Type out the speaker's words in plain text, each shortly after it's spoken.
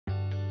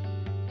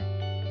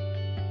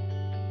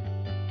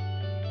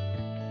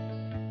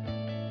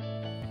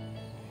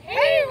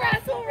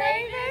Russell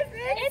Ravens,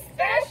 it's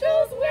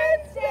Specials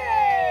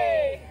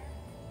Wednesday!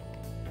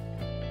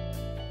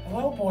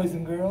 Hello, boys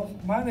and girls.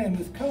 My name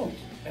is Coach,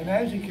 and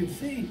as you can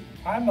see,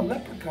 I'm a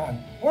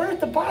leprechaun. Where's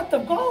the pot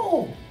of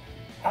gold?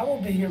 I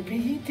will be your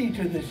PE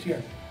teacher this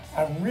year.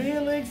 I'm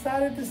really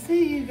excited to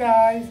see you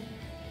guys.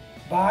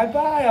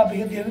 Bye-bye. I'll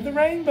be at the end of the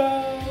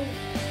rainbow.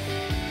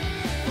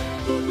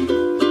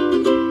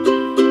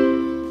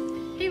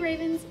 Hey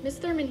Ravens, Miss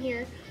Thurman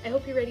here. I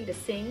hope you're ready to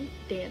sing,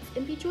 dance,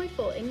 and be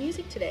joyful in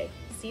music today.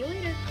 See you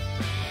later.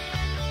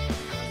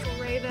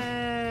 Russell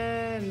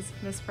Ravens,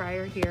 Miss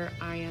Pryor here.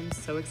 I am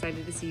so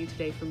excited to see you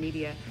today for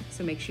media.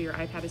 So make sure your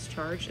iPad is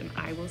charged and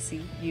I will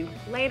see you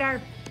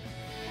later.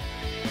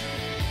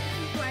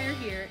 Pryor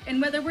here,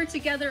 and whether we're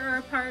together or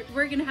apart,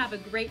 we're gonna have a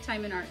great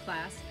time in art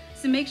class.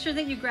 So make sure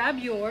that you grab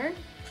your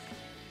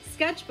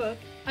sketchbook,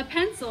 a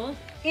pencil,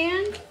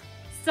 and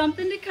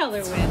something to color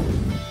with.